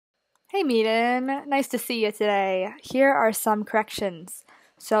Hey Miren, nice to see you today. Here are some corrections.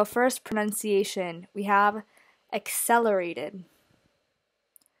 So first, pronunciation. We have accelerated,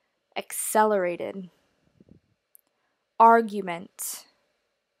 accelerated, argument,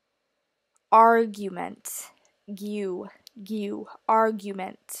 argument,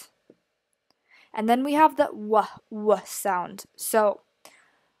 argument. And then we have the w sound. So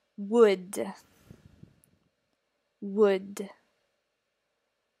would, would,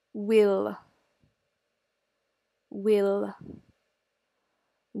 will, where,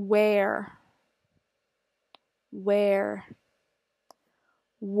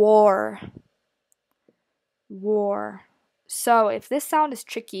 war, war. So if this sound is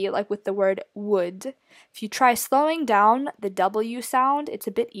tricky, like with the word would, if you try slowing down the W sound, it's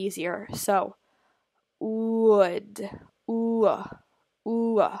a bit easier. So would, ooh,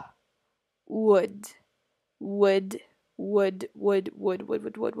 ooh, would, would.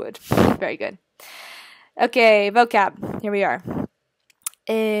 Very good. Okay, vocab. Here we are.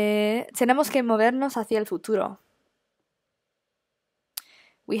 Tenemos que movernos hacia el futuro.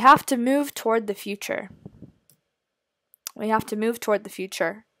 We have to move toward the future. We have to move toward the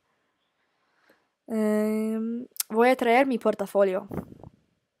future. Voy a traer mi portafolio.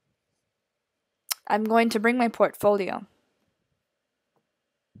 I'm going to bring my portfolio.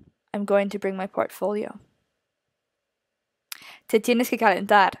 I'm going to bring my portfolio. Te tienes que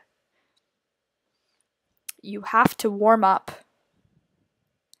calentar. You have to warm up.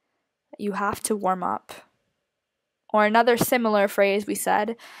 You have to warm up. Or another similar phrase we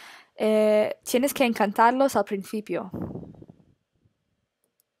said, tienes que encantarlos al principio.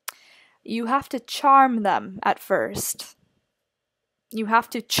 You have to charm them at first. You have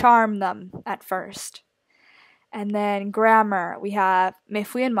to charm them at first. And then grammar, we have me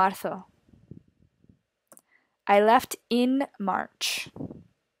fui en marzo. I left in March.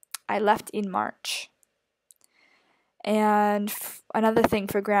 I left in March. And another thing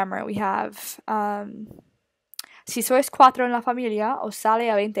for grammar, we have si sois cuatro en la familia, os sale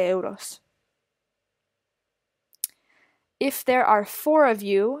a 20 euros. If there are 4 of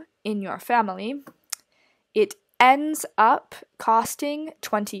you in your family, it ends up costing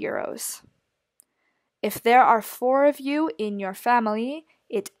 20 euros. If there are 4 of you in your family,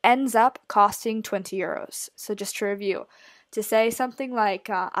 it ends up costing 20 euros. So just to review, to say something like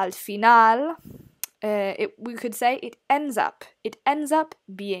al final, we could say it ends up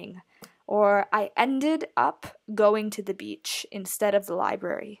being, or I ended up going to the beach instead of the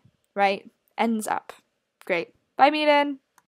library, right? Ends up. Great. Bye, Miren.